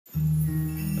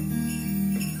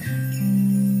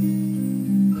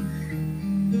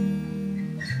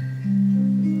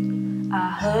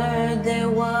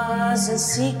was a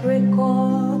secret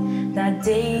chord that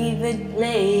David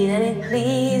played and it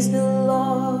pleased the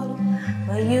Lord.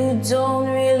 But you don't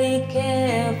really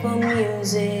care for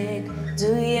music,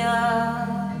 do ya?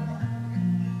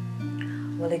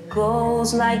 Well, it goes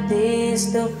like this: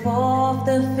 the fourth,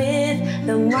 the fifth,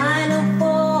 the minor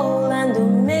fall and the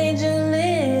major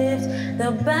lift.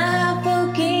 The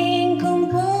baffled king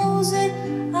composed it.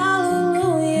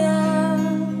 Hallelujah,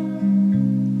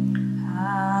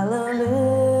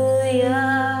 hallelujah,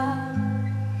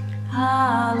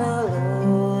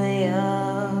 hallelujah,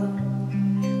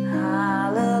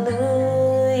 hallelujah,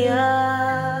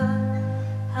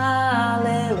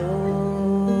 hallelujah.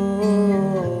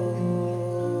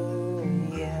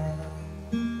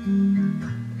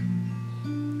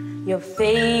 Your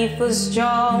faith was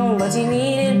strong, but you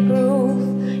needed proof.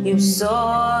 You saw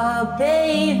her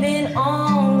bathing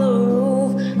on the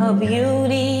roof, her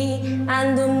beauty and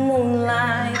the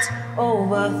moonlight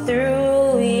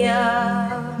overthrew ya.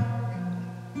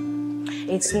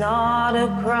 It's not a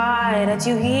cry that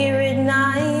you hear at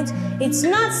night. It's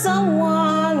not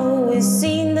someone who has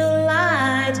seen the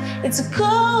light. It's a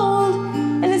cold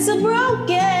and it's a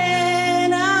broken